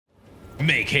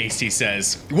Make haste, he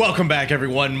says. Welcome back,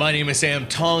 everyone. My name is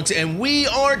SamTalkz, and we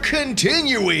are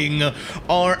continuing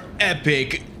our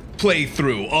epic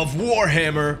playthrough of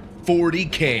Warhammer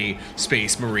 40k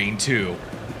Space Marine 2.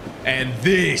 And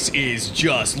this is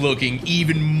just looking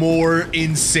even more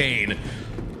insane.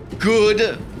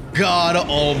 Good God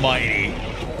Almighty.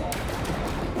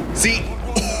 See,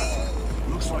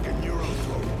 looks like a neuro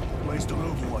throw placed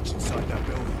on Overwatch inside that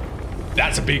building.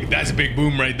 that's a big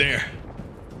boom right there.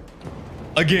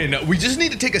 Again, we just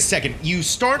need to take a second. You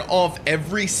start off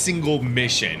every single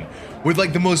mission with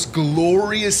like the most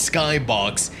glorious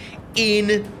skybox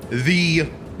in the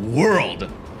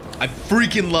world. I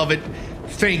freaking love it.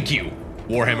 Thank you,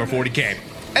 Warhammer 40k.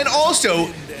 And also,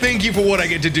 thank you for what I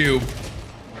get to do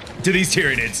to these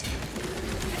Tyranids.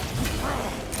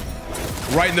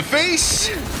 Right in the face.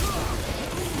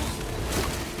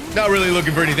 Not really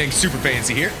looking for anything super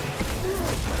fancy here.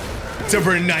 Except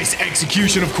for a nice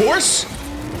execution, of course.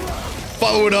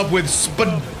 Follow it up with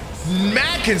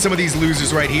smacking some of these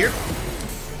losers right here.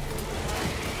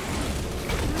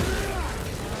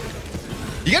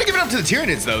 You gotta give it up to the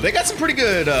Tyranids, though. They got some pretty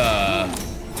good,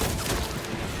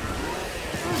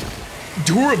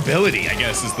 durability, I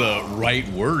guess is the right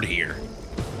word here.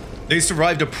 They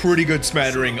survived a pretty good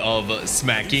smattering of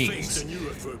smackings.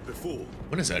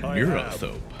 What is a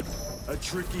neurothope? A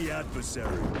tricky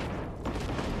adversary.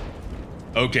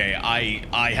 Okay,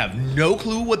 I have no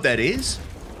clue what that is.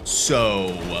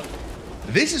 So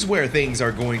this is where things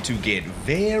are going to get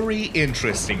very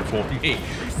interesting for me.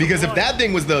 Because if that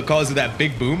thing was the cause of that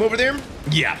big boom over there,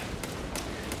 yeah,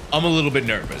 I'm a little bit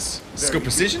nervous. Scope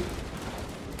precision?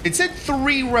 It said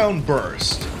 3-round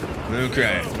burst.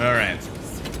 Okay, all right.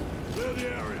 Clear the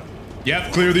area.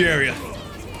 Yep, clear the area.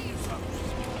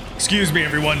 Excuse me,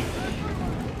 everyone.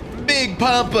 Big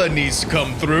Papa needs to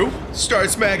come through. Start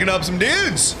smacking up some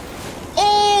dudes.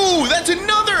 Oh, that's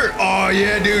another. Oh,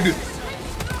 yeah, dude.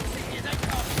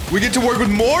 We get to work with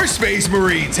more Space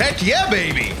Marines. Heck yeah,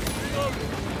 baby.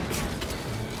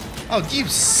 Oh, you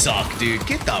suck, dude.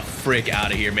 Get the frick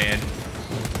out of here, man.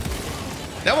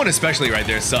 That one especially right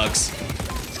there sucks.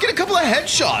 Let's get a couple of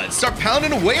headshots. Start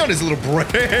pounding away on his little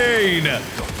brain.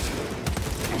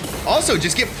 Also,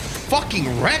 just get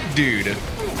fucking wrecked, dude.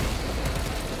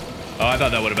 Oh, I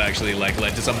thought that would have actually, like,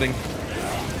 led to something.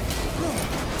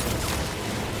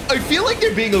 I feel like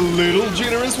they're being a little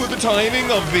generous with the timing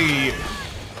of the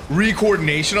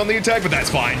re-coordination on the attack, but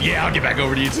that's fine. Yeah, I'll get back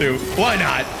over to you, too. Why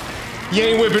not? You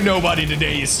ain't whipping nobody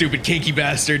today, you stupid kinky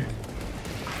bastard.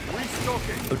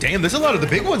 Oh, damn, there's a lot of the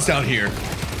big ones down here.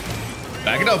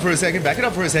 Back it up for a second. Back it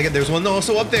up for a second. There's one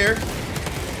also up there.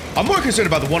 I'm more concerned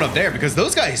about the one up there because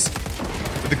those guys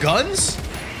with the guns,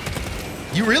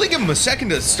 you really give them a second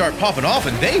to start popping off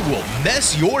and they will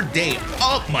mess your day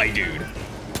up, my dude.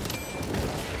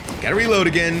 Gotta reload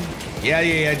again.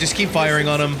 Yeah. Just keep firing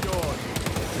on him.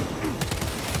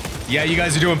 Yeah, you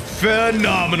guys are doing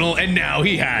phenomenal. And now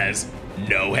he has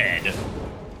no head.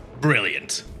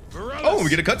 Brilliant. Oh, we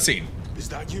get a cutscene. Is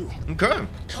that you? Okay.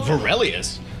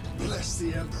 Varelius. Bless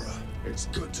the Emperor. It's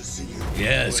good to see you.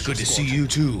 Yeah, it's good to see you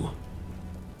too.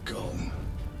 Gone.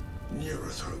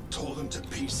 Neurothrope tore them to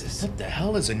pieces. What the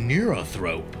hell is a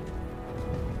neurothrope?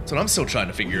 That's what I'm still trying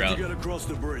to figure out. Get across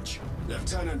the bridge.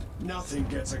 Lieutenant, nothing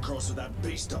gets across with that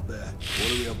beast up there.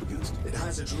 What are we up against? It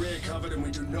has its rear covered and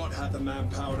we do not have the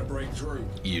manpower to break through.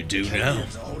 You do now.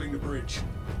 Canadians are holding the bridge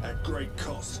at great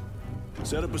cost.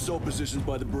 Set up assault positions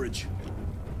by the bridge.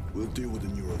 We'll deal with the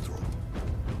neurothrope.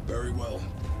 Very well.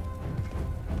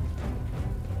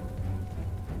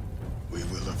 We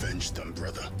will avenge them,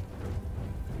 brother.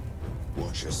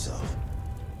 Watch yourself.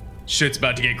 Shit's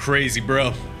about to get crazy,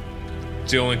 bro.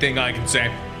 It's the only thing I can say.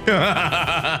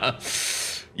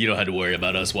 You don't have to worry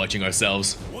about us watching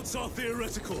ourselves. What's our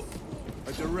theoretical?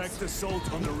 A direct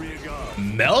assault on the rear guard.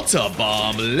 Melt a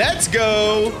bomb. Let's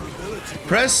go.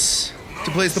 Press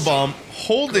to place the bomb.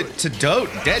 Hold it to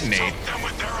detonate.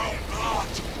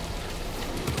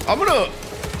 I'm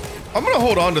gonna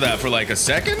hold on to that for like a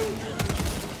second.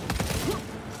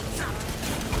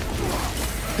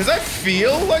 Because I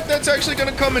feel like that's actually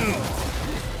gonna come in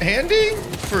handy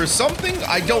for something.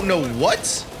 I don't know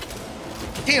what.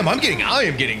 Damn, I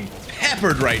am getting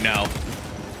peppered right now.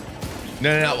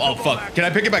 No. Oh, fuck. Can I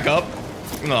pick it back up?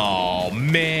 Oh,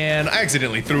 man. I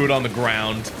accidentally threw it on the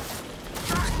ground.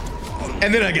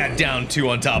 And then I got down 2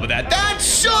 on top of that. That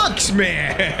sucks,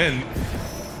 man.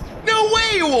 No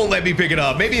way it won't let me pick it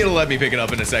up. Maybe it'll let me pick it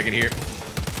up in a second here.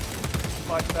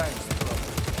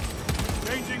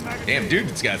 Damn, dude,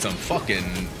 it's got some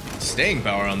fucking staying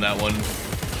power on that one.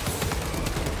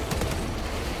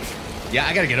 Yeah,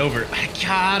 I gotta get over. I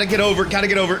gotta get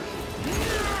over.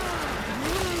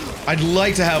 I'd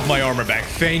like to have my armor back.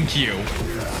 Thank you.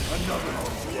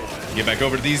 Get back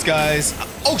over to these guys.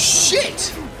 Oh,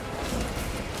 shit!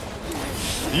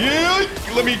 Yeah,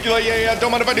 yeah,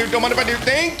 don't mind if I do, don't mind if I do.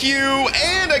 Thank you.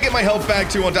 And I get my health back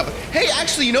too on top. Hey,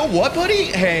 actually, you know what, buddy?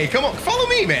 Hey, come on, follow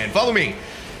me, man, follow me.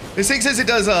 This thing says it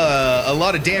does a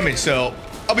lot of damage, so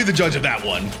I'll be the judge of that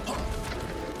one.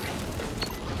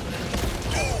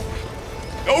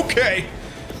 Okay.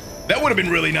 That would have been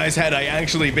really nice had I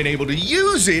actually been able to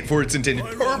use it for its intended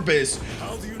purpose,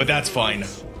 but that's fine,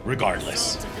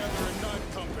 regardless.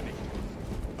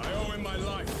 I owe him my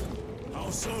life. How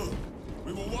so?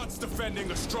 We were once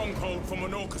defending a stronghold from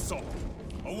an Orcasaur.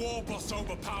 A war boss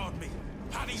overpowered me.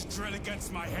 Had his drill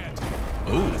against my head.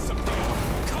 Ooh.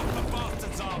 Cut the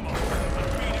bastard's armor and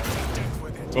beat him to death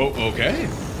with it. Oh, okay.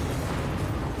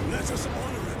 Let us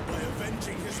honor it by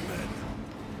avenging his men.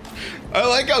 I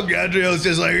like how Gadriel's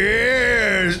just like,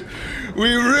 yes,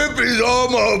 we rip his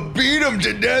armor, beat him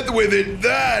to death with it.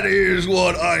 That is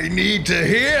what I need to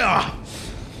hear.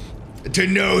 To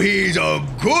know he's a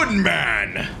good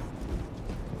man.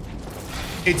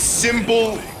 It's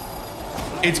simple.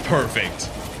 It's perfect.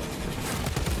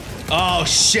 Oh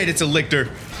shit, it's a lictor.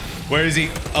 Where is he?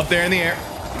 Up there in the air.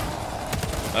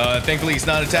 Thankfully he's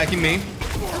not attacking me.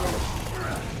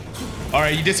 All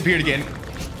right, you disappeared again.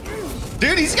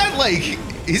 Dude, he's got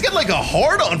like a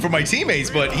hard on for my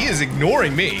teammates, but he is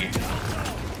ignoring me.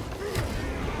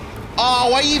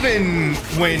 Oh, I even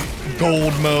went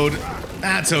gold mode.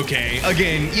 That's okay.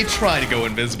 Again, you try to go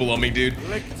invisible on me, dude.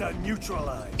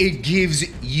 It gives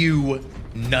you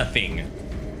nothing.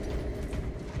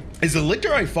 Is the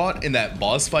Lictor I fought in that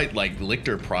boss fight like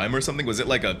Lictor Prime or something? Was it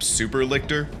like a super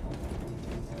Lictor?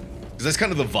 Because that's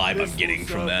kind of the vibe I'm getting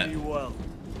from that.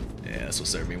 Yeah, this will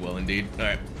serve me well indeed. All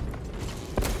right.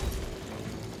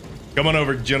 Come on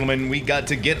over, gentlemen. We got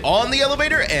to get on the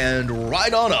elevator and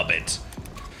ride on up it.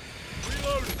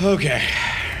 Okay.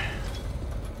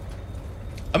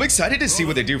 I'm excited to see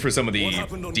what they do for some of the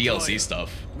DLC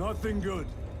stuff. Nothing good.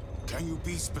 Can you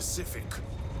be specific?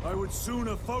 I would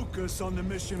sooner focus on the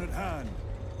mission at hand.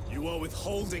 You are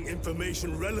withholding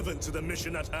information relevant to the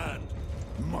mission at hand.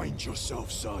 Mind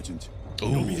yourself, Sergeant.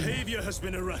 Your behavior has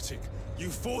been erratic. You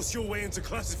force your way into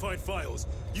classified files.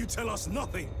 You tell us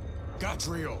nothing.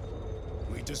 Gadriel,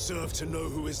 we deserve to know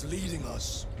who is leading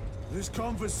us. This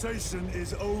conversation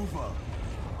is over.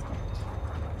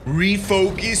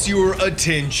 Refocus your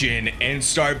attention and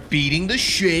start beating the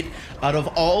shit out of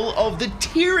all of the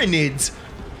Tyranids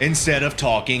instead of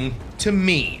talking to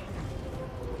me.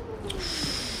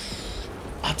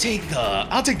 I'll take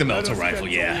the melter rifle.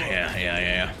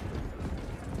 Yeah.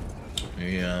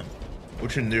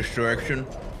 What's in this direction?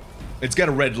 It's got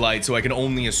a red light, so I can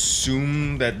only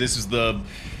assume that this is the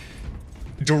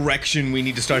direction we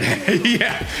need to start.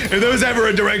 Yeah, if there was ever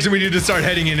a direction we need to start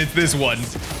heading in, it's this one.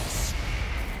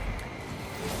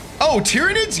 Oh,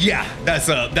 Tyranids? Yeah, that's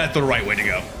the right way to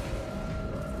go.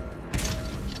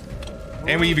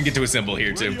 And we even get to assemble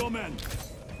here too. You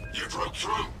broke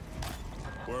through.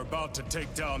 We're about to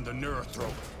take down the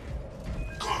Neurothrope.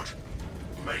 Good.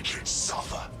 Make it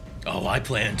suffer. Oh, I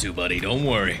plan to, buddy. Don't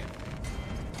worry.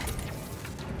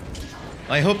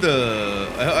 I hope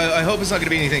I hope it's not gonna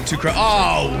be anything too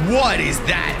Oh, what is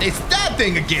that? It's that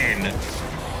thing again.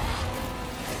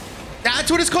 That's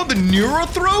what it's called, the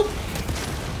Neurothrope?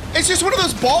 It's just one of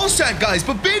those ball sack guys,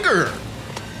 but bigger.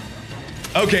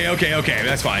 Okay,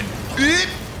 that's fine.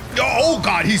 Oh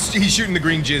god, he's shooting the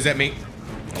green jizz at me.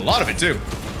 A lot of it too.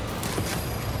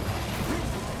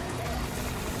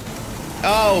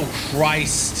 Oh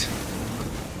Christ.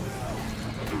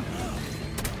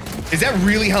 Is that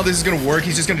really how this is gonna work?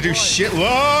 He's just gonna do shit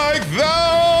like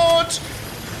that?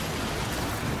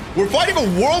 We're fighting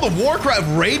a World of Warcraft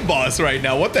raid boss right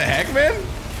now. What the heck, man?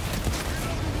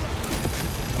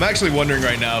 I'm actually wondering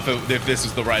right now if this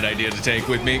is the right idea to take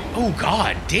with me. Oh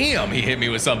god damn, he hit me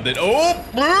with something. Oh,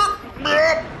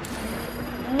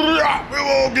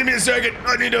 give me a second.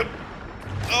 I need to.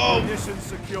 Oh. Mission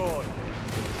secured.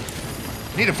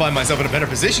 I need to find myself in a better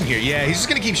position here. Yeah, he's just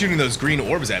gonna keep shooting those green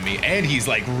orbs at me, and he's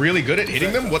like really good at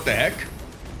hitting them. What the heck?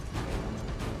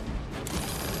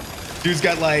 Dude's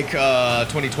got like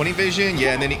 20/20 vision.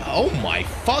 Yeah, and then oh my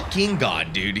fucking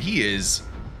god, dude, he is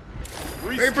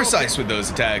very precise with those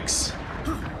attacks.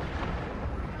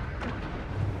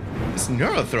 This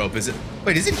Neurothrope, is it?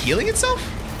 Wait, is it healing itself?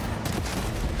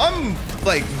 I'm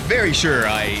like very sure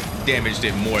I damaged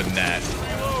it more than that.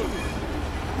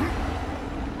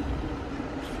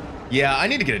 Yeah, I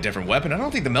need to get a different weapon. I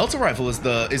don't think the melter rifle is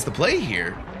the play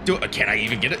here. Can I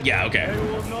even get it? Yeah, okay. They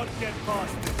will not get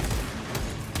past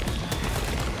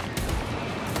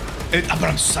it. But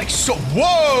I'm just like so.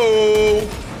 Whoa!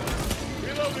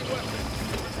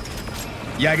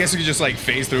 Yeah, I guess we could just like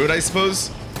phase through it, I suppose.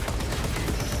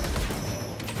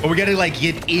 But we gotta like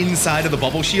get inside of the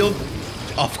bubble shield.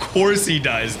 Of course he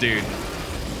does, dude.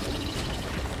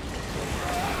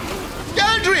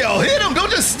 Gadriel, hit him!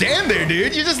 Don't just stand there,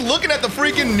 dude. You're just looking at the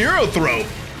freaking Neurothrope.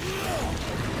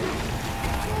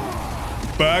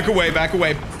 Back away, back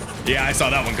away. Yeah, I saw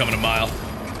that one coming a mile.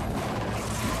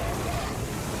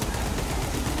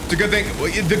 It's a good thing.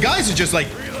 The guys are just like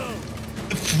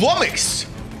flummoxed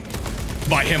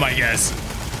by him, I guess.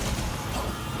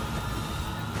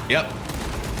 Yep.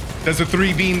 There's a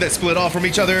 3-beam that split off from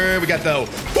each other. We got the...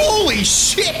 Holy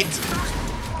shit!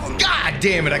 God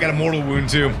damn it, I got a mortal wound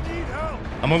too.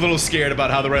 I'm a little scared about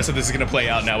how the rest of this is gonna play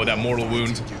out now with that mortal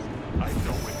wound. I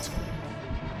know it.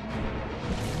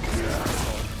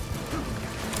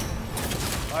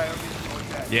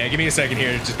 Yeah, give me a second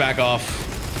here. Just back off.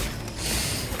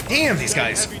 Damn, these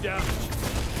guys.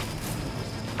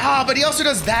 Ah, but he also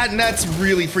does that, and that's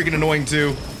really freaking annoying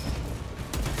too.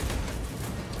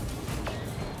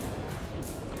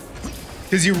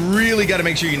 Because you really got to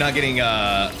make sure you're not getting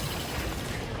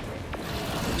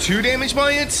 2 damage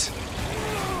by it.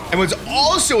 And what's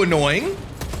also annoying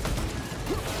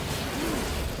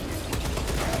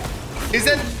is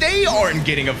that they aren't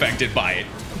getting affected by it.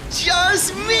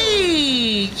 Just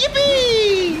me!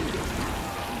 Yippee!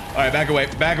 All right, back away,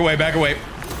 back away, back away.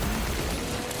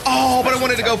 Oh, but I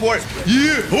wanted to go for it.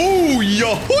 Yeah! Oh,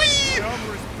 yeah!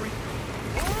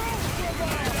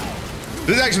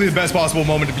 This is actually the best possible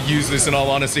moment to use this, in all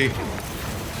honesty.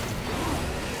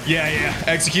 Yeah.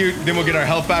 Execute. Then we'll get our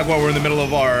health back while we're in the middle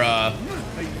of our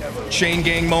chain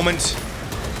gang moment.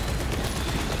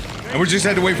 And we just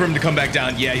had to wait for him to come back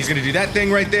down. Yeah, he's gonna do that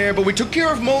thing right there. But we took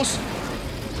care of most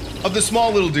of the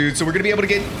small little dudes, so we're gonna be able to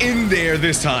get in there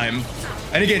this time.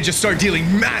 And again, just start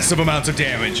dealing massive amounts of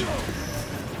damage.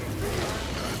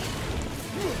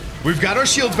 We've got our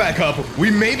shields back up.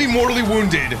 We may be mortally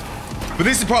wounded, but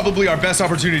this is probably our best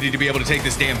opportunity to be able to take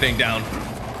this damn thing down.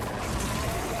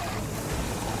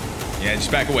 Yeah,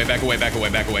 just back away, back away, back away,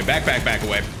 back away, back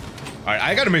away. All right,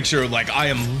 I gotta make sure, like, I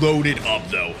am loaded up,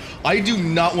 though. I do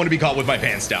not want to be caught with my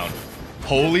pants down.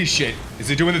 Holy shit. Is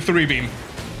it doing the 3-beam?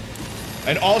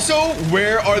 And also,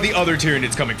 where are the other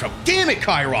Tyranids coming from? Damn it,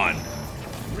 Chiron.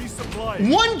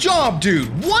 Resupply. One job, dude.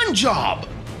 One job.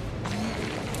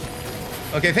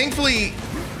 Okay, thankfully,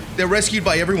 they're rescued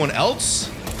by everyone else.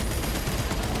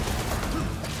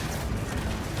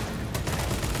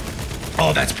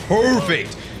 Oh, that's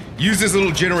perfect. Use this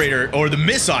little generator, or the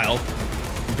missile,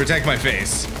 and protect my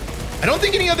face. I don't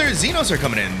think any other Xenos are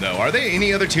coming in, though. Are there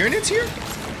any other Tyranids here?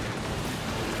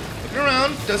 Looking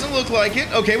around. Doesn't look like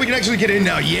it. Okay, we can actually get in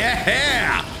now.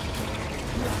 Yeah!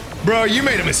 Bro, you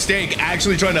made a mistake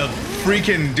actually trying to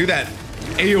freaking do that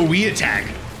AoE attack.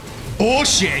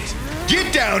 Bullshit.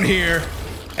 Get down here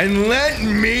and let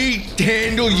me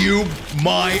handle you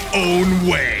my own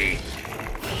way.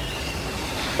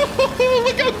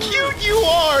 Look how cute you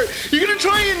are. You're gonna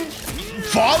try and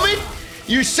vomit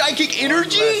your psychic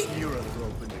energy?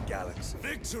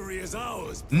 Victory is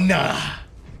ours. Nah,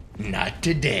 not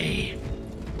today.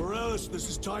 Morales, this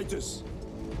is Titus.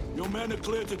 Your men are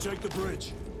cleared to take the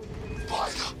bridge. By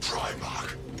the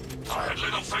Primarch, I had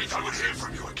little faith I would hear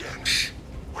from you again.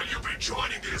 Will you be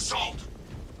joining the assault?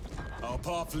 Our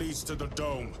path leads to the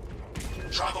dome.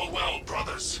 Travel well,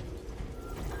 brothers.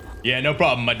 Yeah, no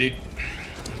problem, my dude.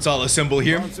 Let's all assemble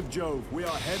here. Lance of Jove, we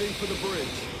are heading for the bridge.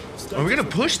 Are we gonna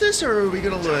push this, or are we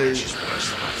gonna like...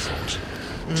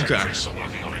 Okay.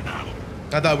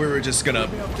 I thought we were just gonna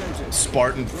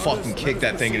Spartan fucking kick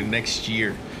that thing in next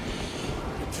year.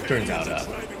 Turns out,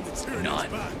 not.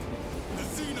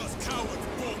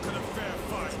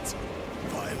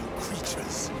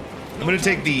 I'm gonna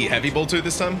take the heavy bolter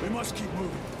this time. We must keep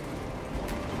moving.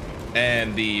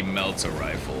 And the Melter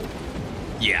rifle.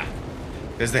 Yeah.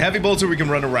 There's the heavy bolter we can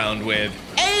run around with.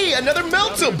 Hey, another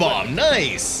Melter bomb.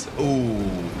 Nice.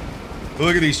 Ooh.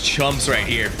 Look at these chumps right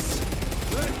here.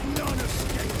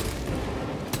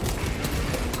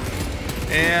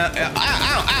 Yeah.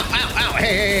 Ow.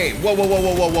 Hey.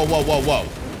 Whoa.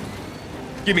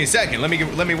 Give me a second.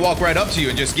 Let me walk right up to you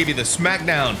and just give you the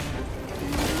smackdown.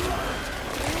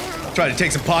 Try to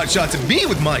take some pot shots at me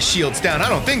with my shields down. I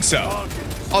don't think so.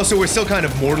 Also, we're still kind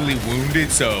of mortally wounded,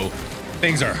 so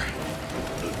things are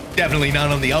definitely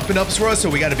not on the up and ups for us, so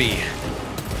we gotta be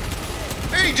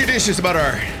very judicious about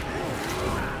our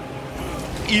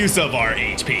use of our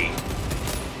HP.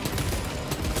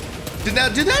 Does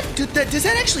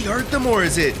that actually hurt them, or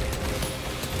is it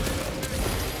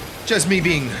just me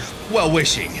being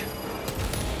well-wishing?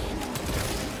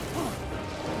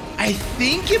 I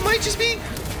think it might just be.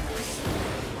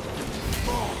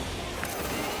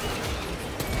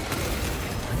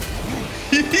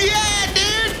 Yeah,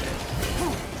 dude!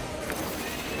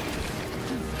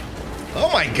 Oh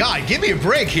my god, give me a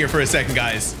break here for a second,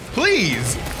 guys.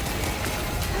 Please.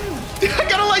 I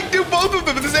gotta like do both of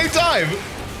them at the same time.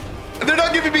 They're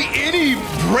not giving me any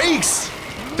breaks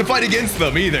to fight against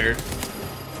them either.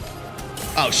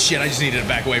 Oh shit, I just needed to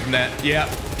back away from that. Yeah,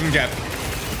 okay.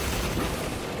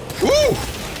 Woo!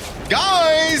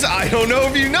 Guys, I don't know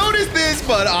if you noticed this,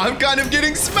 but I'm kind of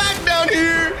getting smacked down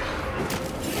here.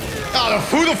 Oh,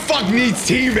 who the fuck needs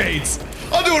teammates?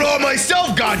 I'll do it all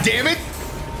myself, goddammit.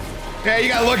 Yeah, you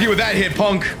got lucky with that hit,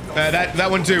 punk. That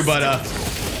one too, but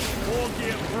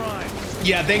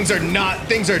yeah, things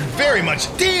are very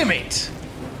much, damn it.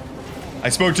 I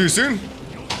spoke too soon.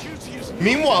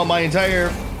 Meanwhile, my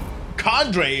entire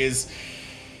cadre is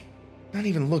not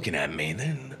even looking at me.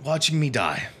 They're watching me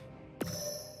die.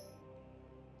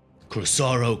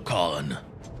 Crosaro Khan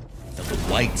of the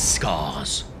White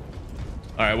Scars.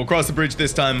 All right, we'll cross the bridge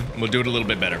this time, and we'll do it a little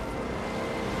bit better.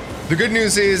 The good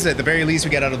news is, at the very least,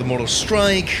 we got out of the Mortal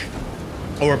Strike,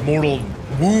 or Mortal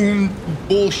Wound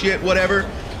bullshit,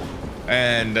 whatever.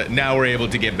 And now we're able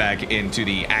to get back into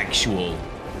the actual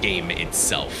game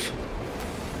itself.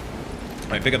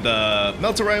 All right, pick up the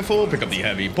Melter Rifle, pick up the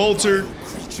Heavy Bolter,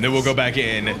 and then we'll go back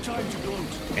in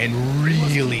and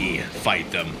really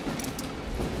fight them.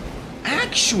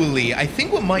 Actually, I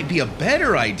think what might be a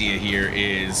better idea here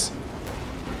is...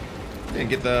 and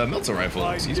get the Melter Rifle,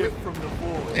 excuse me.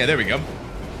 Yeah, there we go.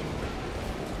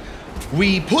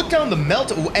 We put down the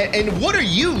Melter, and what are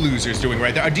you losers doing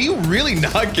right there? Do you really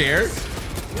not care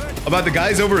about the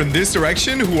guys over in this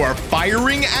direction who are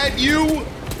firing at you?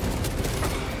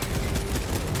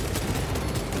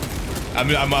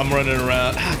 I'm running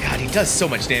around. Oh god, he does so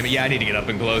much damage. Yeah, I need to get up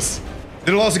and close.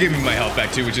 It'll also give me my health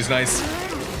back too, which is nice.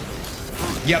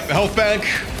 Yep, health back.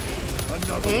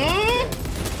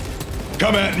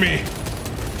 Come at me.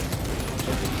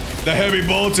 The Heavy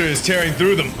Bolter is tearing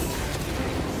through them.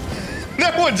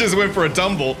 That one just went for a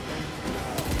tumble.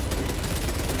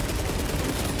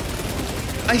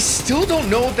 I still don't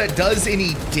know if that does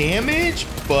any damage,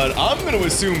 but I'm gonna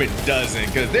assume it doesn't,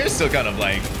 because they're still kind of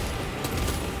like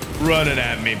running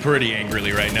at me pretty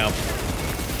angrily right now.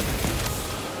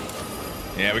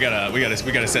 Yeah, we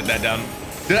gotta set that down.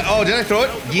 Did I throw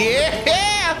it?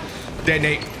 Yeah!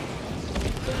 Detonate.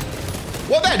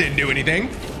 Well, that didn't do anything.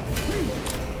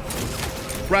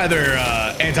 Rather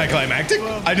anticlimactic.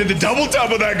 I did the double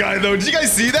tap of that guy though. Did you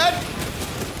guys see that?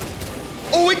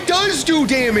 Oh, it does do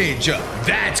damage.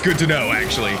 That's good to know,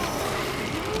 actually.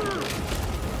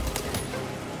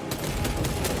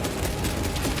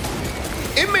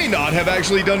 It may not have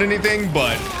actually done anything,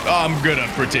 but I'm gonna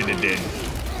pretend it did.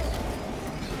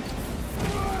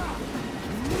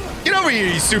 Get over here,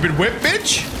 you stupid whip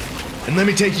bitch. And let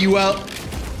me take you out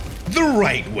the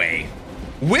right way.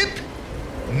 Whip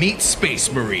meet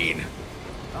Space Marine.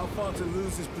 How far to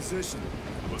lose this position?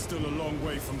 We're still a long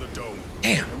way from the dome.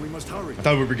 Damn. And we must hurry. I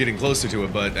thought we were getting closer to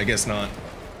it, but I guess not.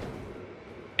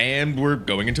 And we're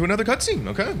going into another cutscene.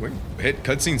 Okay, we hit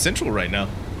cutscene central right now.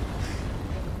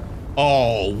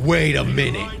 Oh, wait a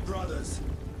minute. Right, brothers.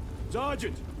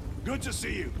 Sergeant, good to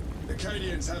see you. The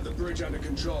Cadians have the bridge under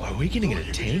control. Are we getting in a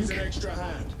You can use tank? an extra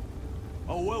hand.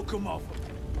 A welcome offer.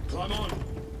 Climb on.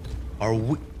 Are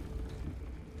we?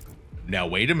 Now,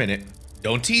 wait a minute.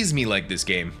 Don't tease me like this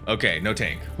game. Okay, no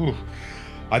tank. Whew.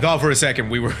 I thought for a second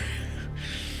we were...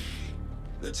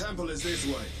 The temple is this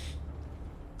way.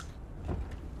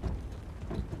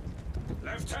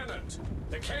 Lieutenant,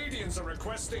 the Cadians are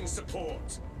requesting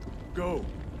support. Go.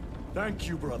 Thank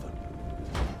you, brother.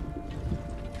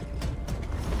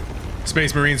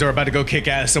 Space Marines are about to go kick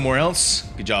ass somewhere else.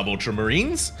 Good job,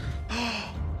 Ultramarines.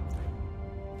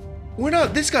 We're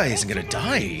not... This guy isn't gonna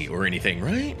die or anything,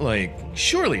 right? Like,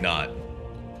 surely not.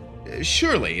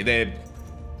 Surely, they...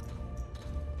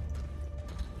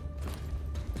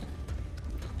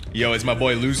 Yo, is my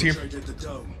boy Luz here? Infiltrated the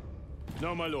dome.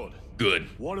 No, my lord. Good.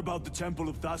 What about the Temple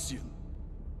of Thasian?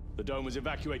 The dome was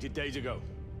evacuated days ago.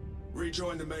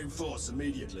 Rejoin the main force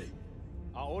immediately.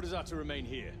 Our orders are to remain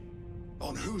here.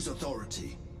 On whose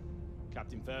authority?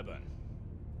 Captain Fairburn.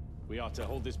 We are to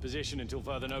hold this position until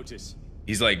further notice.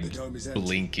 He's like The dome is empty.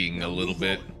 blinking a Now little move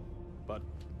bit. on. But,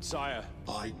 sire...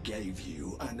 I gave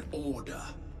you an order.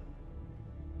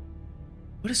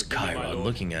 What is my Chiron lord,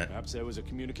 looking at? Perhaps there was a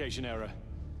communication error.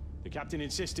 The captain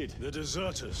insisted. The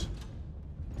deserters.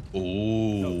 Oh.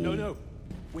 No.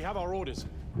 We have our orders.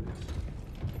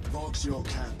 Vox your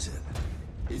captain.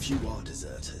 If you are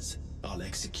deserters, I'll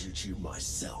execute you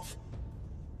myself.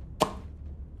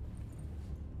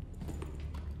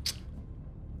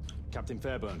 Captain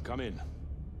Fairburn, come in.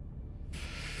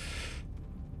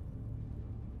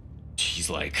 She's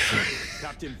like...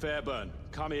 Captain Fairburn,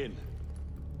 come in.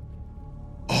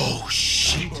 Oh,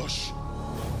 shit.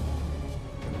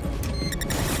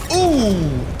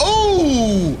 Ooh!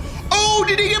 Oh! Oh,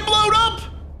 did he get blown up?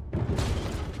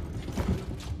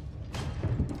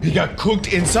 He got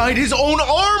cooked inside his own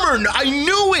armor. I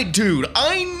knew it, dude.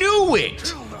 I knew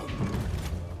it.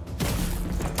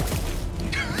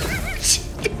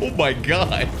 Oh my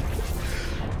god.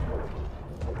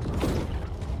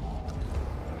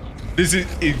 This is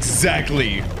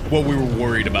exactly what we were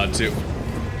worried about too.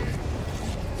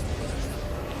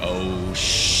 Oh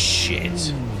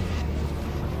shit.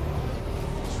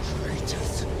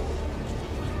 Traitors.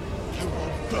 You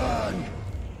will burn.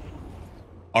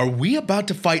 Are we about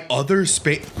to fight other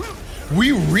space?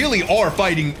 We really are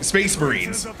fighting Space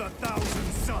Marines. Of the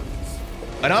Thousand Suns.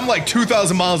 And I'm like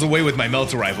 2,000 miles away with my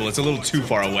melter rifle. It's a little too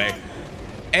far away.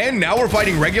 And now we're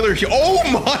fighting regular. Oh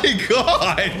my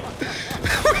god!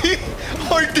 We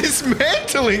are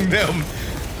dismantling them.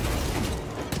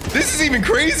 This is even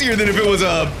crazier than if it was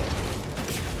a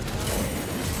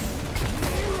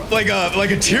like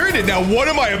a Tyranid. Now, what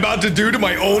am I about to do to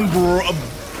my own bro?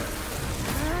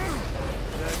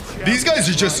 These guys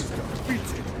are just.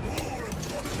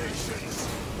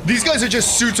 These guys are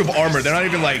just suits of armor. They're not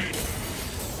even like.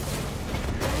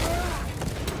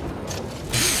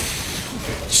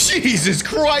 Jesus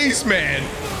Christ, man!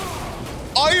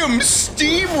 I am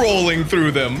steamrolling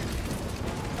through them.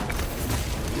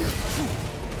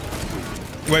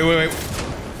 Wait.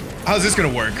 How's this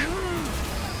gonna work?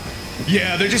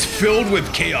 Yeah, they're just filled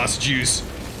with chaos juice.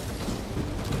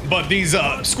 But these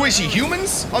squishy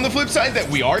humans on the flip side that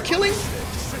we are killing,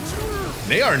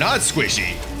 they are not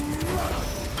squishy.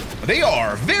 They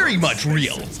are very much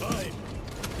real.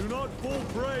 Do not fall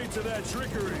prey to their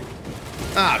trickery.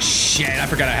 Ah, shit, I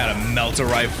forgot I had a melter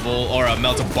rifle or a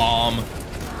melter bomb.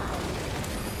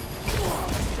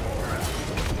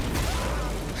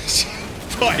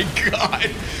 My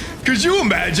god. Could you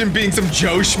imagine being some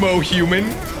Joe Schmo human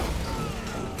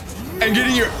and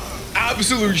getting your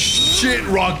absolute shit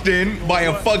rocked in by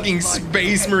a fucking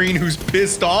space marine who's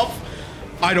pissed off?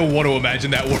 I don't want to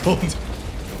imagine that world.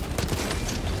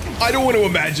 I don't want to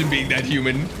imagine being that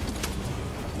human.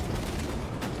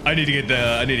 I need to get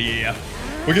yeah.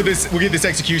 We'll get this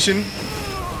execution.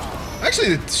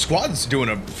 Actually, the squad's doing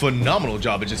a phenomenal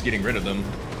job of just getting rid of them.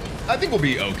 I think we'll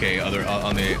be okay on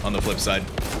the flip side.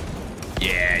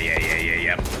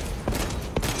 Yeah.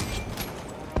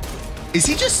 Is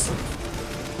he just...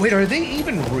 Wait, are they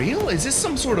even real? Is this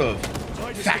some sort of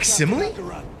facsimile?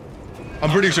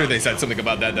 I'm pretty sure they said something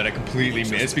about that I completely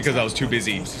missed because I was too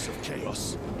busy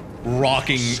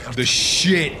rocking the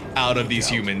shit out of these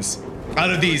humans. Out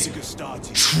of these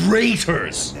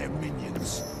traitors. Their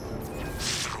minions.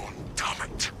 Throne, damn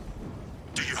it.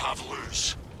 Do you have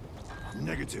loose?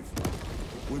 Negative.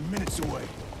 We're minutes away.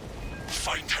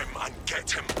 Find him and get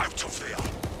him out of there.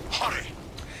 Hurry.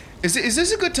 Is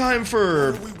this a good time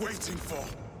for What are we waiting for?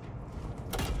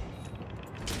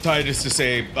 Titus to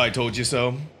say, I told you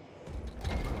so?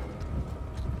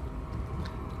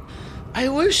 I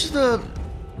wish the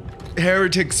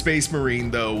Heretic Space Marine,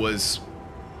 though, was...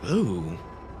 Ooh.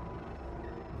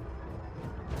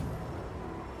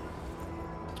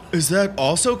 Is that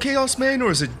also Chaos Man,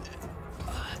 or is it...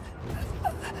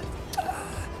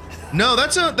 No,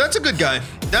 that's a good guy.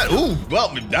 Ooh,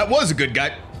 well, that was a good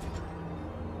guy.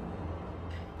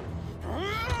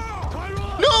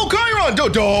 No, Chiron!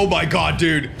 Oh my god,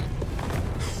 dude.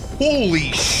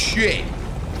 Holy shit.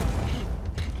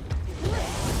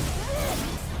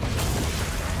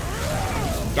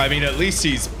 I mean, at least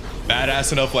he's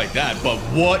badass enough like that, but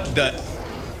what the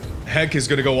heck is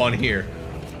gonna go on here?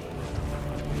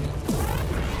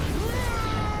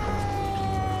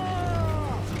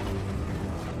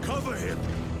 Cover him.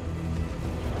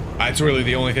 That's really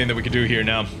the only thing that we can do here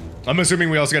now. I'm assuming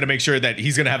we also gotta make sure that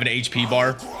he's gonna have an HP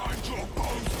bar. Grind your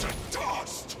bones to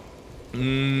dust.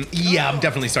 Yeah, I'm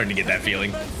definitely starting to get that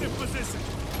feeling. Defensive position.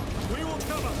 We will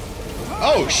cover.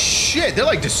 Oh shit, they're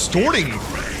like distorting.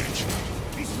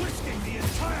 He's risking the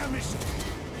entire mission.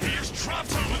 He is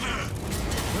trapped over there.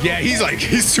 Yeah,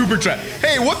 he's super trapped.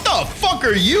 Hey, what the fuck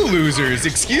are you losers?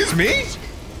 Excuse me?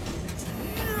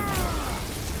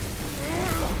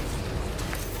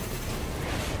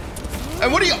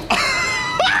 And what are you...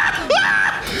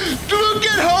 Look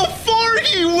at how far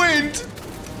he went!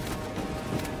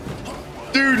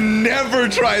 Dude, never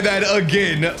try that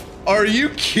again. Are you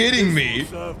kidding me?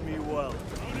 Serve me well.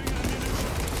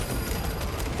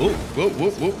 Oh,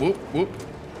 whoop.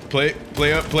 Play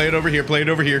it over here, play it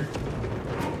over here.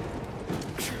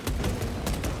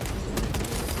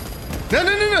 No,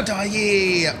 no, no, no.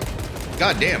 Yeah.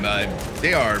 God damn,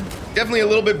 they are definitely a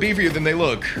little bit beefier than they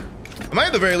look. Am I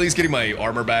at the very least getting my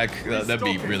armor back? That'd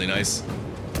be really nice.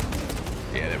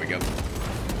 Yeah, there we go.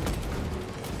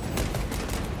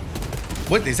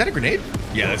 What, is that a grenade?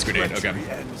 Yeah, that's a grenade, okay.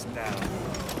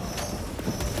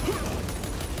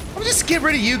 I'll just get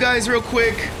rid of you guys real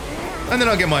quick, and then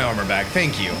I'll get my armor back,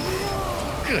 thank you.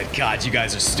 Good God, you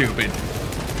guys are stupid.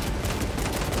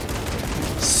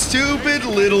 Stupid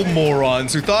little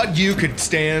morons who thought you could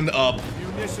stand up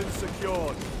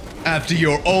after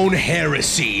your own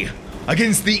heresy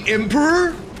against the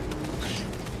Emperor?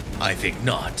 I think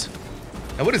not.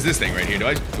 Now, what is this thing right here?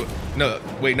 No,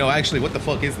 wait, no, actually, what the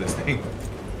fuck is this thing?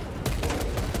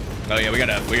 Oh yeah, we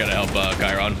gotta help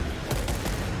Chiron.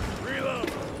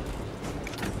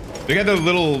 They got the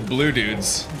little blue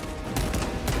dudes.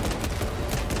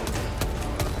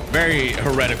 Very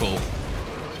heretical.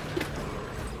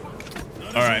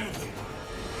 All right.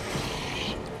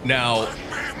 Now,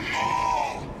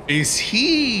 is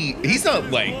he's not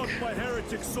like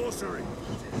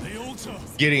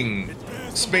getting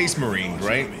space marined,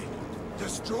 right?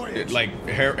 Like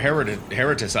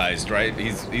hereticized, right?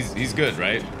 He's good,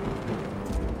 right?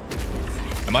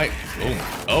 Am I?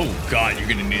 Oh God, you're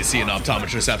gonna need to see an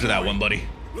optometrist after that one, buddy.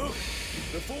 Look,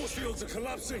 the force fields are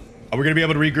collapsing. Are we gonna be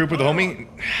able to regroup with the homie?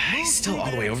 He's still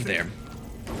all the way over there.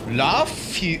 Las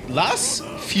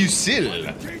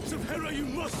Fusil. Gates of Hera, you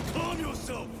must calm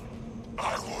yourself.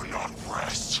 I will not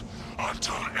rest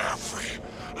until every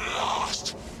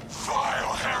last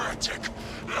vile heretic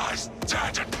lies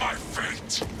dead at my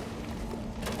feet.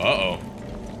 Uh-oh.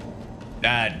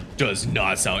 That does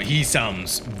not sound... He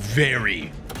sounds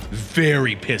very,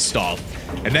 very pissed off.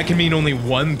 And that can mean only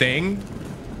one thing.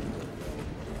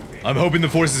 I'm hoping the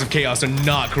forces of chaos are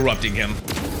not corrupting him.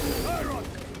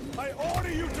 I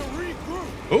order you to regroup.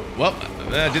 Oh, well,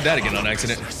 I did that again on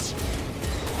accident.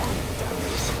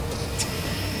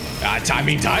 I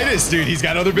mean, Titus, dude, he's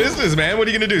got other business, man. What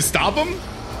are you gonna do, stop him?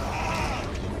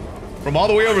 From all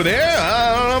the way over there?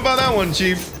 I don't know about that one,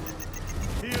 Chief.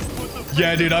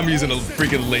 Yeah, dude, I'm using a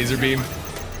freaking laser beam.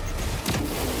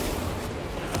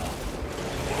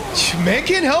 Man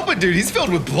can't help it, dude. He's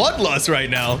filled with bloodlust right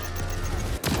now.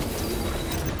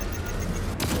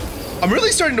 I'm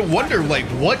really starting to wonder, like,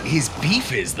 what his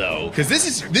beef is, though, because this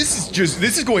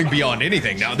is going beyond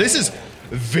anything now. This is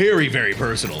very, very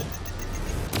personal.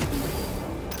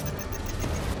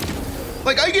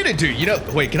 Like, I get it, dude. You know,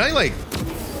 wait, can I, like,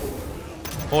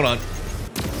 hold on.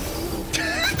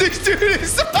 This dude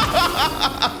is.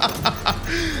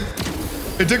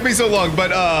 It took me so long,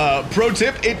 but pro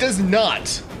tip: it does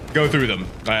not go through them.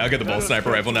 All right, I'll get the bolt sniper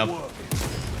rifle now.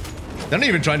 They're not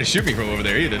even trying to shoot me from over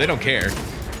there either. They don't care.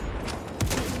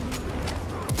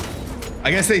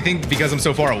 I guess they think because I'm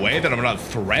so far away that I'm not a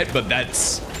threat, but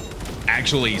that's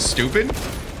actually stupid.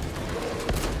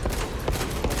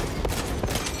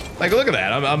 Like, look at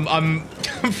that. I'm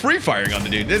free firing on the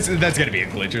dude. That's gonna be a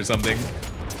glitch or something.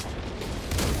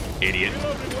 Idiot.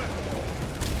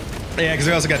 Yeah, because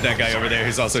we also got that guy over there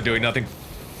who's also doing nothing.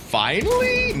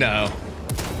 Finally? No.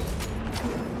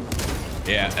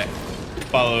 Yeah,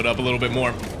 followed up a little bit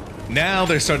more. Now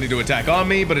they're starting to attack on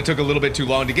me, but it took a little bit too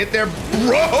long to get there.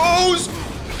 Bros!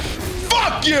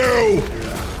 Fuck you!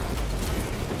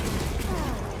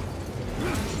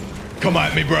 Come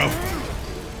at me, bro.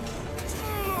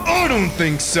 I don't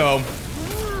think so.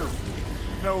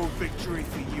 No victory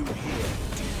for you here.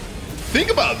 Think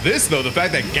about this, though, the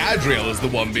fact that Gadriel is the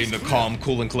one being the calm,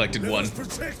 cool, and collected one.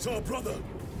 Protect our brother.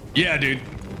 Yeah, dude.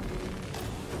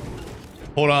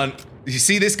 Hold on. You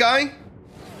see this guy?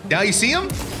 Now you see him?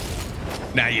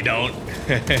 Now you don't.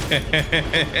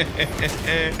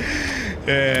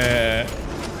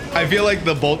 I feel like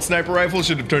the bolt sniper rifle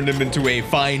should have turned him into a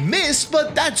fine miss,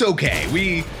 but that's okay.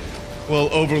 We will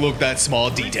overlook that small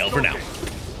detail for now.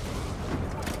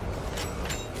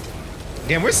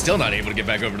 Damn, we're still not able to get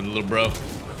back over to the little bro.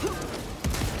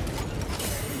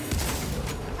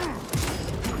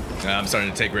 I'm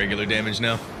starting to take regular damage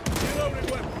now. Your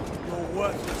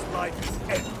worthless life is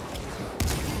ended.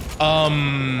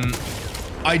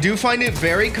 I do find it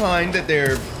very kind that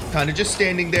they're kind of just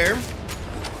standing there.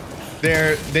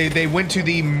 They went to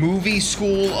the movie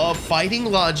school of fighting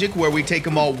logic where we take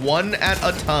them all one at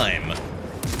a time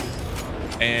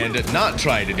and not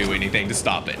try to do anything to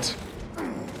stop it.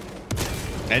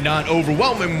 And not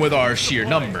overwhelm him with our sheer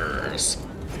numbers.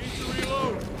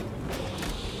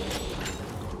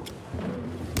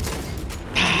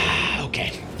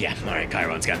 Okay, yeah, all right,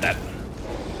 Chiron's got that.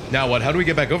 Now what, how do we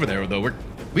get back over there, though?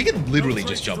 We could literally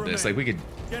just jump this, like we could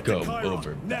go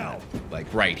over now,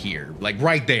 like right here, like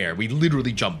right there. We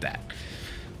literally jump that.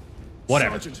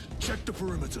 Whatever. Sergeant, check the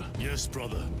perimeter. Yes,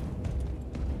 brother.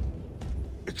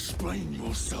 Explain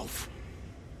yourself.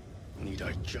 Need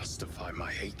I justify my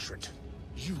hatred?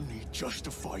 You need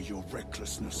justify your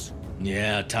recklessness.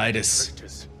 Yeah, Titus.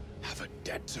 Traitors have a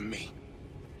debt to me.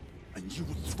 And you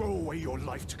would throw away your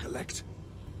life to collect?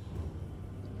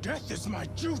 Death is my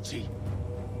duty.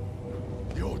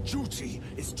 Your duty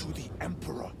is to the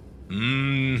Emperor.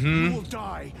 Mm-hmm. You will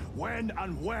die when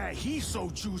and where he so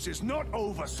chooses, not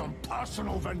over some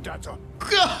personal vendetta.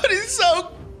 God, it's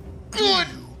so good.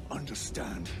 Do you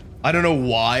understand? I don't know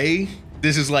why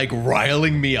this is like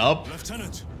riling me up.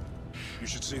 Lieutenant, you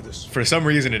should see this. For some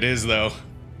reason it is though.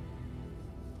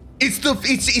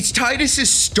 It's Titus's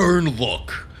stern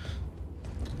look.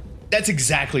 That's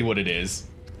exactly what it is.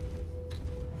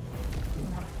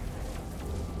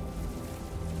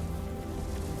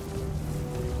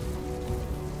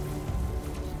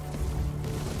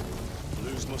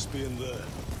 Blues must be in there.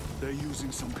 They're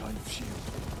using some kind of shield.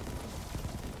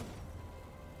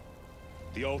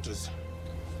 The altars.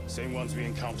 Same ones we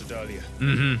encountered earlier.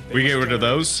 Mm-hmm. We get rid of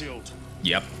those?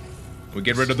 Yep. We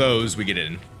get rid of those, we get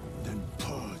in. Then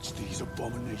purge these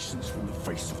abominations from the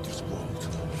face of this world.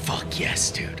 Fuck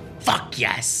yes, dude. Fuck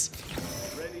yes.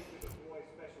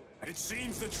 It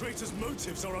seems the traitor's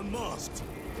motives are unmasked.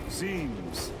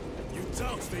 Seems. You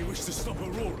doubt they wish to stop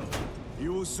Aurora?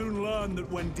 You will soon learn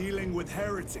that when dealing with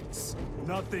heretics,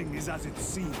 nothing is as it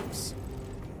seems.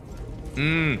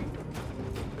 Wait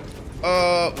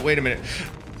a minute.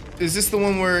 Is this the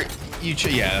one where you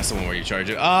yeah, that's the one where you charge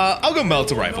it. I'll go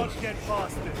Melta Rifle.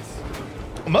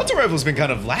 Melta Rifle's been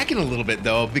kind of lacking a little bit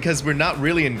though, because we're not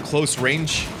really in close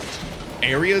range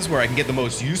areas where I can get the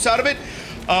most use out of it.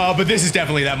 But this is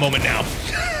definitely that moment now.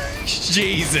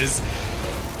 Jesus.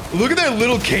 Look at that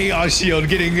little chaos shield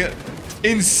getting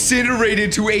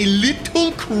incinerated to a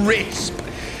little crisp.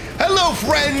 Hello,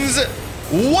 friends.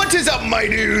 What is up, my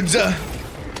dudes?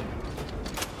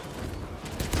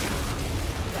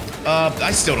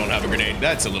 I still don't have a grenade.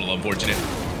 That's a little unfortunate.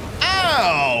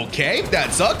 Okay,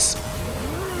 that sucks.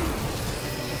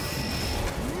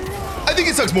 I think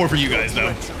it sucks more for you guys,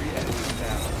 though.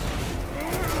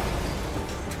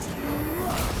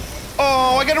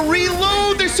 Oh, I gotta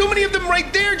reload. There's so many of them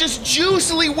right there just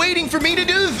juicily waiting for me to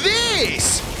do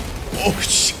this. Oh,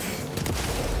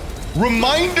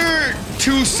 reminder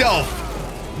to self.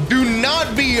 Do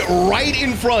not be right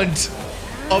in front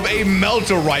of a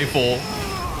Melta Rifle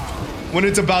when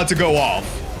it's about to go off.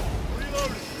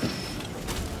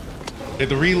 Hit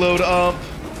the reload up.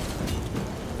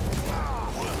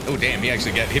 Oh, damn, he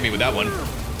actually hit me with that one.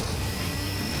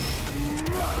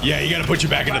 Yeah, you gotta put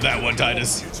your back into that one,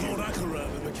 Titus.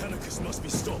 Must be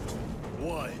stopped.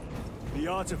 Why? The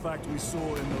artifact we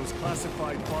saw in those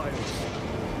classified files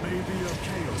may be of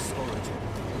chaos origin.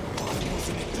 Why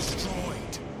wasn't it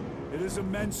destroyed? It is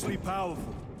immensely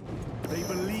powerful. They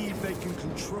believe they can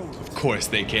control it. Of course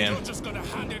they can. You're just gonna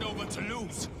hand it over to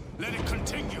lose. Let it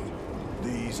continue.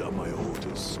 These are my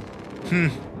orders.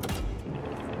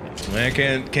 I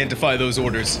can't defy those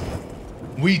orders.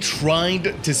 We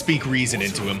tried to speak reason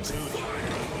into him. It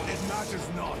matters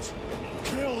not.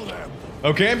 Kill them.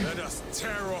 Okay. Let us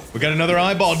tear off. We got another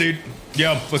eyeball, dude.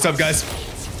 Yo, what's up, guys?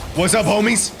 What's up,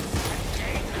 homies?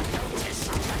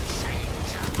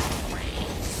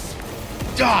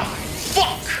 Ah,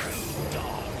 fuck!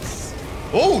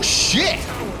 Oh, shit!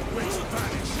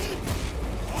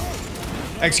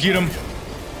 Execute him.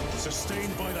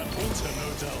 Sustained by that altar, no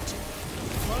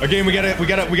doubt. Again, we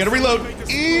gotta reload.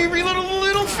 Reload a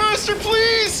little faster,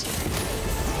 please.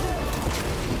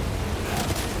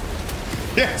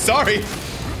 Yeah, sorry.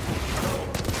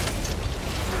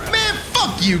 Man,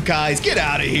 fuck you guys. Get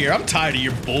out of here. I'm tired of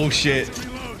your bullshit.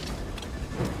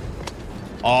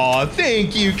 Aw,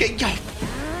 thank you.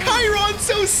 Chiron's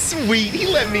so sweet. He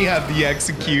let me have the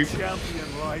execute.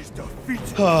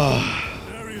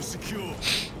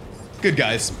 Good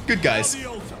guys. Good guys.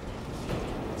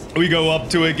 We go up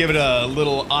to it, give it a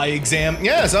little eye exam.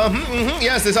 Yes,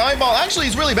 yes, this eyeball actually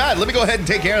is really bad. Let me go ahead and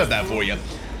take care of that for you.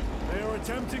 They are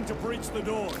attempting to breach the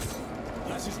doors.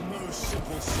 That is no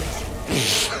simple solution.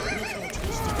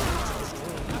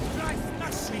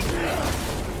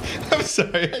 I'm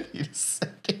sorry, I need a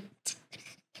second.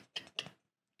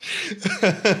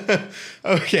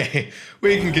 Okay,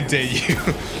 we can continue.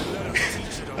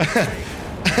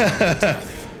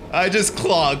 I just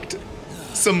clogged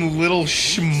some little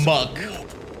schmuck.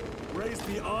 Raise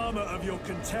the armor of your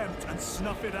contempt and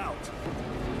snuff it out.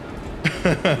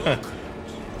 Look,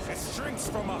 it shrinks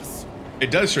from us.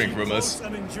 It does shrink from us.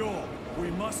 And endure.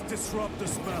 We must disrupt the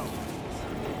spell.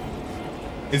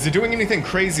 Is it doing anything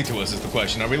crazy to us is the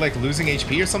question. Are we like losing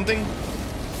HP or something?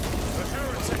 The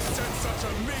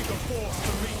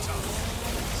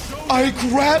I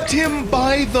grabbed him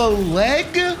by the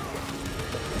leg?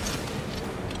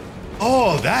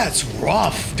 Oh, that's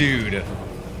rough, dude.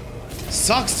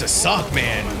 Sucks to suck,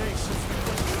 man.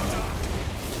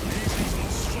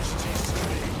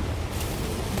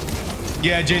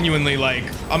 Yeah, genuinely, like,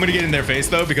 I'm gonna get in their face,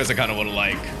 though, because I kind of want to,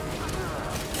 like...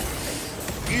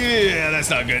 Yeah, that's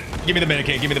not good. Give me the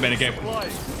Medicaid, give me the Medicaid.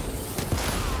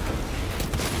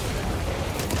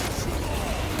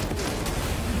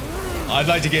 I'd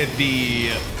like to get the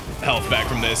health back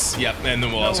from this. Yep, and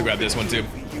then we'll also grab this one, too.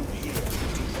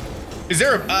 Is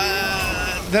there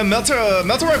a... the melter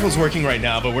rifle's working right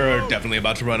now, but we're definitely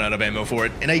about to run out of ammo for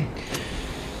it. And I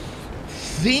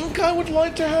think I would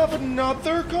like to have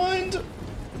another kind.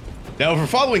 Now, if we're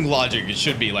following logic, it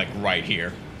should be, like, right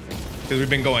here. Because we've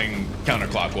been going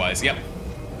counterclockwise. Yep.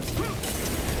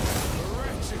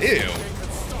 Ew.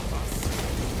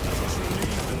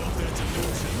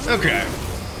 Okay.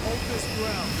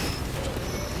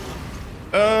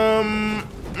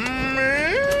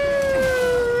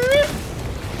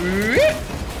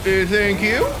 Thank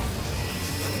you.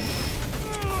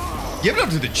 Give it up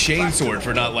to the chainsword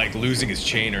for not, like, losing his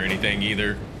chain or anything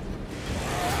either.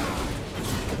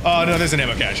 Oh no, there's an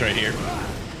ammo cache right here.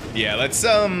 Yeah, let's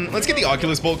get the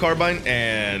Oculus Bolt Carbine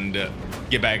and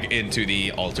get back into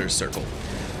the altar circle.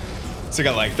 So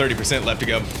got like 30% left to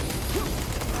go.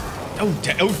 Oh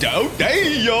damn! Oh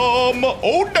damn!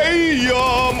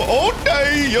 Oh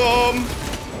damn!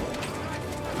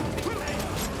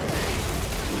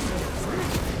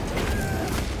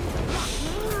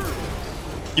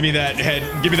 Give me that head.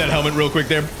 Give me that helmet real quick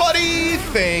there, buddy.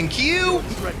 Thank you.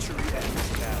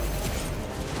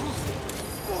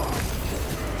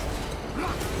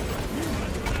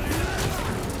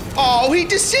 Oh, he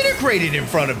disintegrated in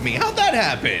front of me. How'd that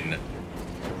happen?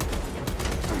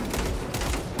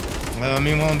 Well, I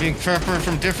mean, while I'm being peppered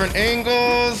from different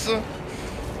angles.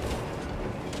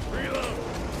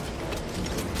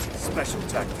 Special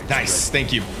tactics. Nice,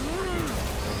 thank you.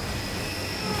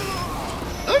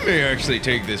 I may actually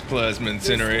take this plasma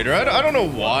incinerator. I don't know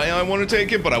why I want to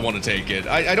take it, but I want to take it.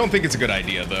 I don't think it's a good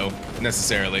idea, though,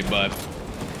 necessarily, but...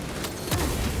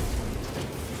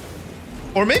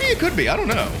 Or maybe it could be, I don't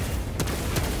know.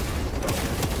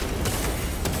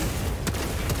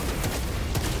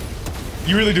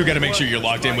 You really do got to make sure you're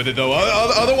locked in with it, though.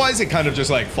 Otherwise, it kind of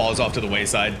just, like, falls off to the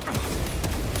wayside.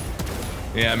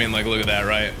 Yeah, I mean, like, look at that,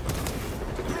 right?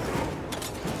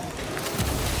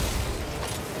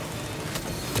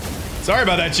 Sorry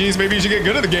about that, Cheese. Maybe you should get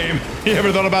good at the game. You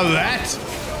ever thought about that?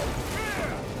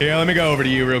 Here, let me go over to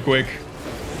you real quick.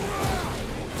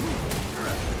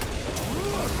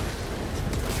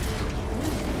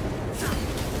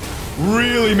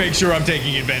 Really make sure I'm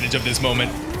taking advantage of this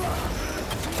moment.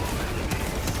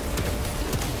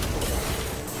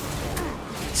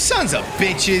 Sons of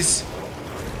bitches.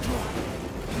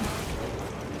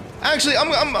 Actually,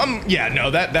 yeah, no,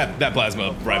 that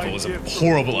plasma rifle was a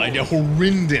horrible idea,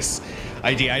 horrendous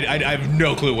idea. I have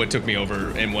no clue what took me over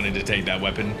and wanted to take that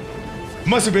weapon.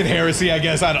 Must have been heresy, I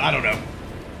guess. I don't know.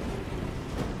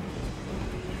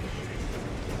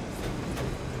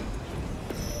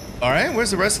 All right, where's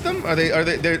the rest of them?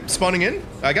 They're spawning in?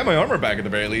 I got my armor back at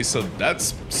the very least, so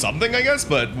that's something, I guess.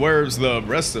 But where's the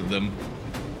rest of them?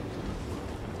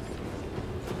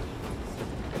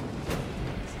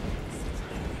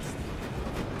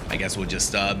 I guess we'll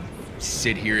just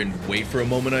sit here and wait for a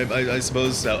moment, I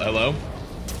suppose. Hello?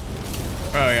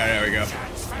 Oh, yeah, there we go.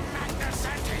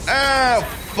 Oh,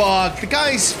 fuck. The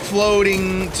guy's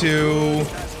floating too.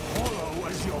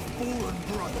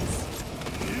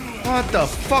 What the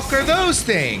fuck are those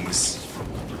things?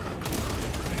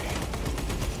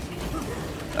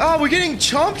 Oh, we're getting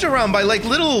chomped around by, like,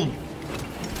 little...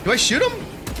 Do I shoot them?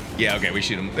 Yeah, okay, we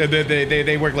shoot them.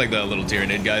 They work like the little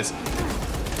Tyranid guys.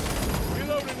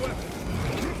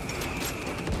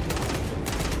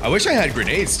 I wish I had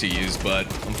grenades to use, but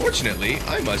unfortunately,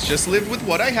 I must just live with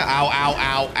what I have. Ow, ow,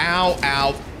 ow, ow,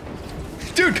 ow.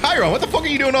 Dude, Chiron, what the fuck are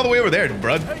you doing all the way over there,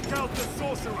 brud?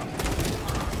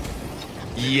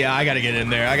 Yeah, I gotta get in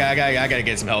there. I gotta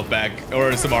get some health back,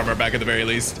 or some armor back at the very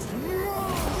least.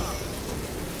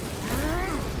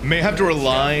 May have to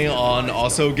rely on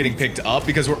also getting picked up,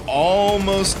 because we're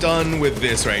almost done with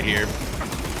this right here.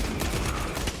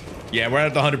 Yeah, we're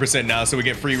at the 100% now, so we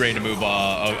get free reign to move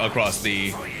across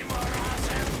the...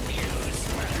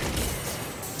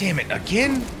 Damn it,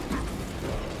 again?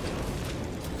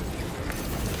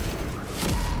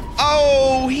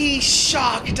 Oh, he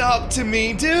shocked up to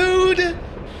me, dude!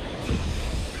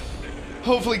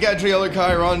 Hopefully Gadriel or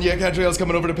Chiron. Yeah, Gadriel's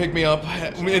coming over to pick me up.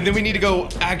 And then we need to go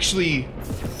actually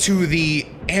to the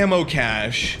ammo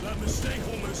cache That mistake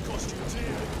almost cost you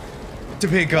dear. to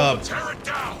pick up Tear it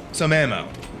down! some ammo.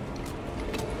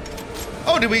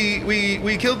 Oh, did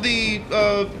we killed the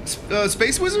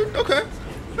space wizard? Okay.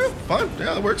 Yeah, fine.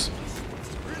 Yeah, that works.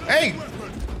 Hey!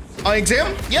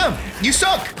 Exam? Yeah, you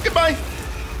suck. Goodbye.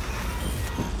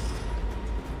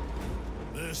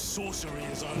 Their sorcery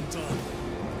is undone.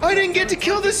 I didn't get to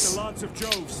kill this. The Lance of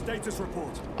Jove, status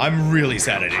report. I'm really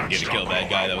sad I didn't get to kill that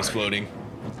guy that was floating.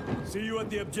 See you at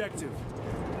the objective.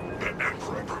 The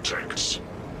Emperor protects.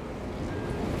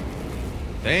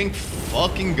 Thank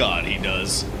fucking God he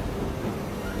does.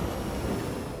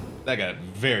 That got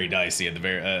very dicey at the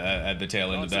at the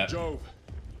tail end of Lance that. Jove,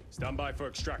 stand by for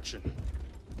extraction.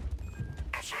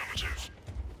 Affirmative.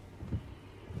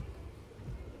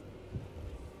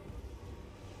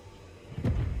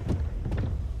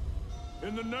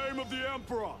 In the name of the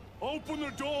Emperor, open the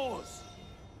doors.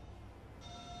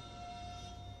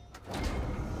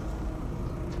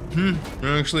 It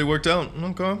actually worked out.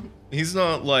 Okay. He's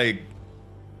not like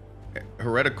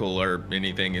heretical or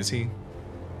anything, is he?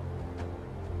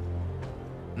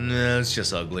 Nah, it's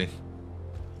just ugly.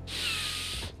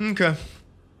 Okay.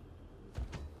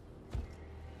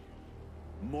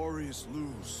 Morius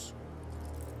lose.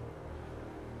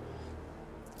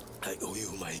 I owe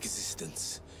you my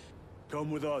existence. Come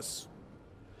with us.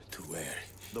 To where?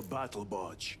 The battle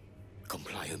barge.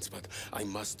 Compliance, but I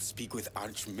must speak with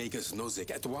Archmagus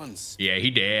Nozick at once. Yeah, he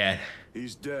dead.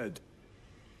 He's dead.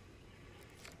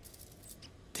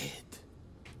 Dead.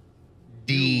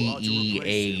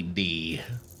 D-E-A-D.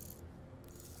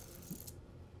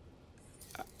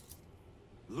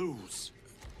 Lose.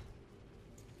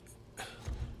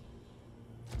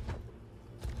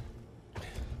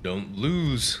 Don't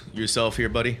lose yourself here,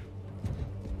 buddy.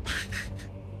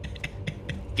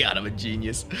 God, I'm a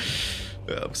genius.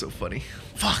 Oh, I'm so funny.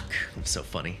 Fuck, I'm so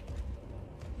funny.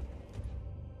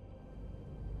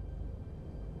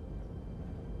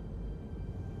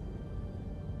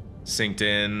 Synced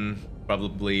in,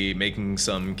 probably making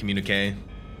some communique.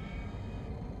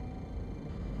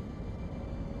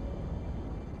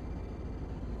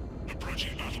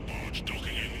 Approaching battle barge,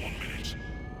 docking in 1 minute.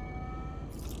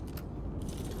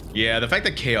 Yeah, the fact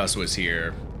that Chaos was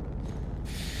here.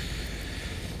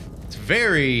 It's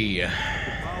very The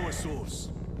power source.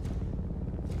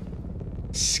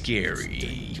 scary.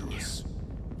 Dangerous.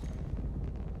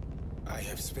 I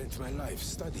have spent my life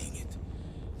studying it.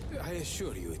 I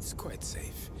assure you it's quite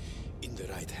safe. In the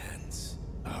right hands.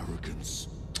 Arrogance.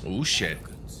 Oh shit.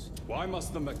 Arrogance. Why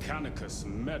must the Mechanicus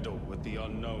meddle with the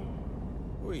unknown?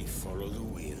 We follow the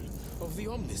will of the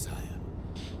Omnisire.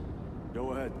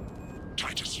 Go ahead.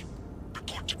 Titus,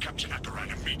 report to Captain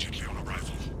Akaran immediately on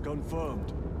arrival.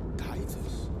 Confirmed.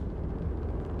 Titus.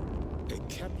 A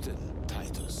Captain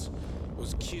Titus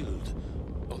was killed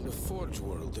on the Forge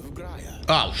world of Graia.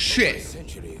 Oh A shit.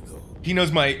 century ago. He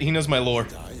knows my lore.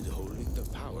 Died holding the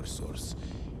power source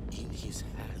in his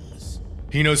hands.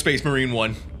 He knows Space Marine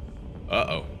 1.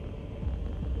 Uh-oh.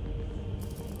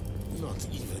 Not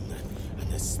even an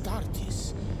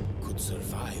Astartes could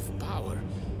survive power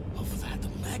of that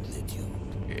magnitude.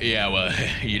 Yeah, well,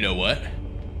 you know what?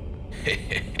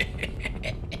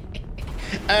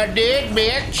 I did,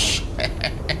 bitch.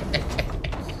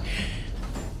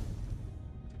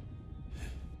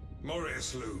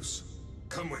 Morius lose.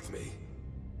 Come with me.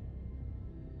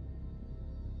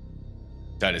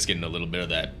 Titus getting a little bit of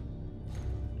that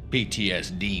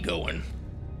PTSD going.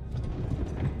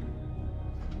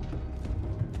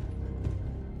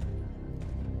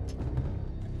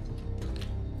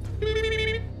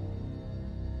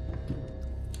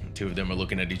 Two of them are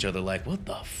looking at each other like, what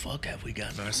the fuck have we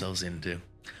gotten ourselves into?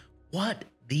 What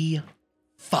the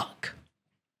fuck?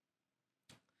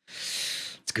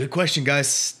 It's a good question,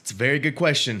 guys. It's a very good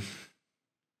question.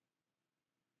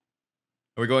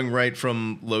 Are we going right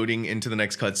from loading into the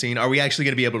next cutscene? Are we actually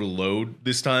going to be able to load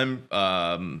this time?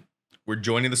 We're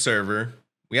joining the server.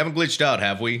 We haven't glitched out,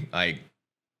 have we?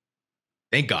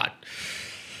 Thank God.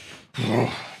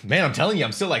 Man, I'm telling you,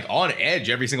 I'm still like on edge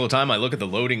every single time I look at the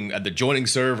loading, at the joining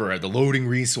server, at the loading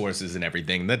resources and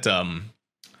everything. That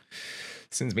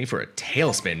sends me for a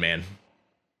tailspin, man.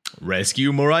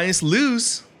 Rescue Morius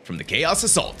loose from the Chaos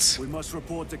Assaults. We must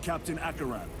report to Captain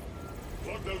Akaran.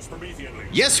 Plug those Promethean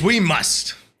links. Yes, we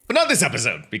must. But not this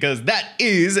episode, because that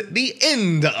is the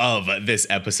end of this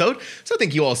episode. So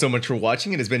thank you all so much for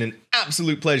watching. It has been an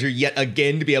absolute pleasure yet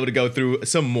again to be able to go through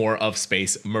some more of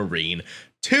Space Marine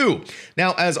 2.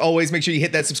 Now, as always, make sure you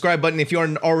hit that subscribe button if you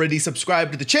aren't already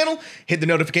subscribed to the channel. Hit the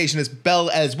notification bell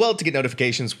as well to get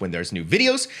notifications when there's new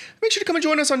videos. Make sure to come and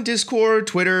join us on Discord,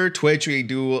 Twitter, Twitch. We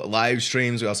do live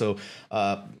streams. We also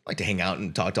like to hang out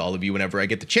and talk to all of you whenever I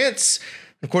get the chance.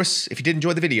 Of course, if you did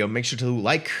enjoy the video, make sure to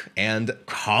like and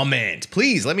comment.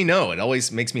 Please let me know. It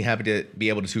always makes me happy to be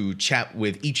able to chat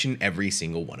with each and every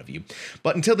single one of you.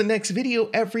 But until the next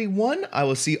video, everyone, I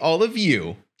will see all of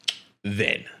you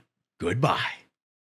then. Goodbye.